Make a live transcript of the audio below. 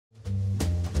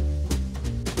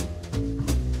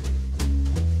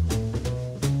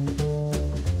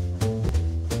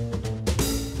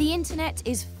internet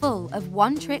is full of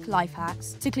one-trick life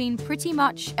hacks to clean pretty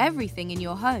much everything in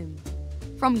your home.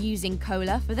 From using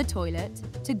cola for the toilet,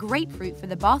 to grapefruit for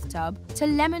the bathtub, to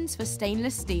lemons for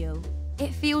stainless steel.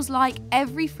 It feels like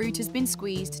every fruit has been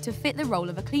squeezed to fit the role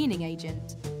of a cleaning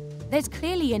agent. There's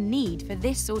clearly a need for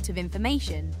this sort of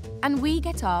information, and we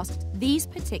get asked these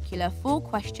particular 4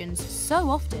 questions so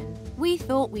often, we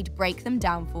thought we'd break them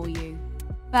down for you.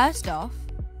 First off,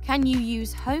 can you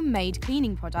use homemade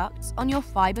cleaning products on your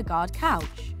FibreGuard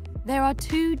couch? There are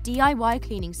 2 DIY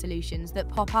cleaning solutions that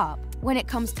pop up when it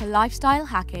comes to lifestyle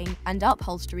hacking and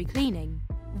upholstery cleaning: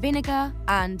 vinegar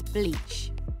and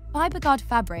bleach. FibreGuard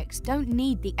fabrics don't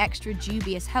need the extra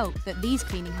dubious help that these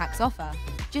cleaning hacks offer.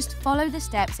 Just follow the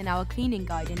steps in our cleaning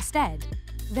guide instead.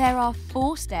 There are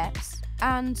 4 steps,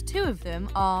 and 2 of them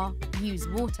are use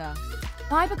water.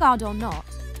 FibreGuard or not,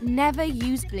 never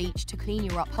use bleach to clean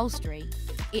your upholstery.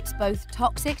 It's both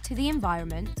toxic to the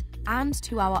environment and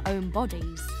to our own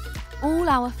bodies. All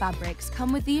our fabrics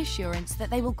come with the assurance that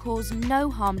they will cause no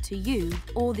harm to you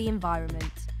or the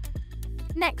environment.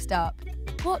 Next up,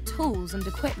 what tools and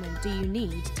equipment do you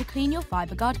need to clean your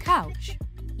FibreGuard couch?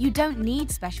 You don't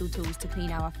need special tools to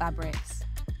clean our fabrics.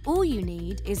 All you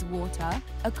need is water,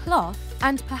 a cloth,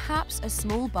 and perhaps a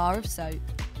small bar of soap.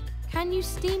 Can you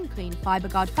steam clean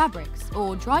FibreGuard fabrics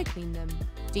or dry clean them?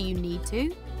 Do you need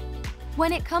to?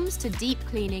 When it comes to deep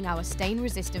cleaning our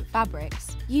stain-resistant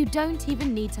fabrics, you don't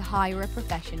even need to hire a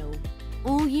professional.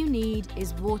 All you need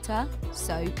is water,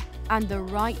 soap, and the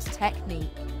right technique.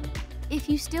 If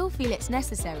you still feel it's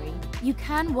necessary, you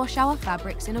can wash our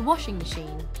fabrics in a washing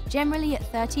machine, generally at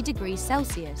 30 degrees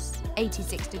Celsius,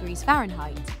 86 degrees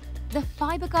Fahrenheit. The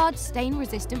FibreGuard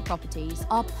stain-resistant properties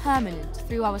are permanent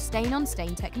through our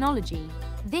stain-on-stain technology.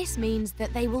 This means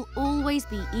that they will always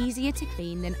be easier to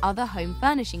clean than other home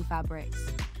furnishing fabrics.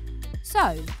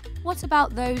 So, what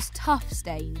about those tough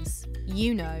stains?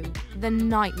 You know, the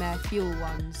nightmare fuel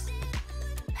ones.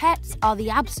 Pets are the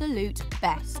absolute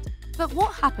best. But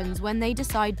what happens when they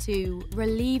decide to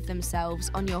relieve themselves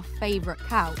on your favourite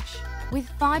couch? With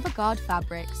FibreGuard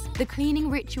fabrics, the cleaning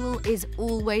ritual is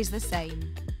always the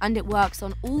same, and it works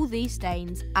on all these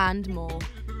stains and more.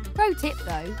 Pro tip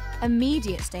though,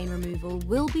 immediate stain removal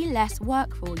will be less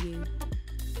work for you.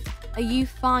 Are you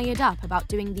fired up about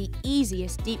doing the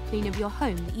easiest deep clean of your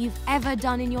home that you've ever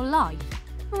done in your life?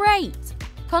 Great!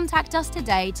 Contact us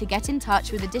today to get in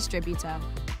touch with a distributor.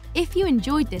 If you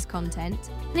enjoyed this content,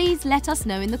 please let us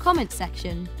know in the comments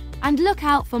section, and look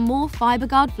out for more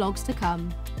FibreGuard vlogs to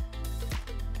come.